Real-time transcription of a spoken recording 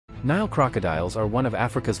Nile crocodiles are one of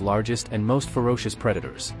Africa's largest and most ferocious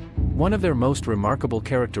predators. One of their most remarkable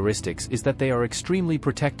characteristics is that they are extremely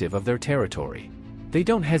protective of their territory. They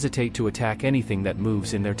don't hesitate to attack anything that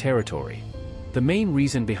moves in their territory. The main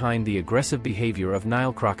reason behind the aggressive behavior of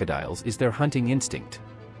Nile crocodiles is their hunting instinct.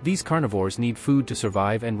 These carnivores need food to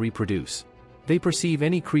survive and reproduce. They perceive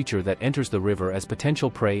any creature that enters the river as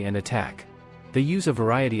potential prey and attack. They use a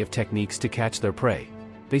variety of techniques to catch their prey.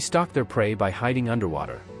 They stalk their prey by hiding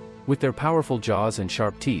underwater. With their powerful jaws and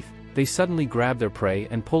sharp teeth, they suddenly grab their prey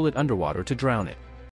and pull it underwater to drown it.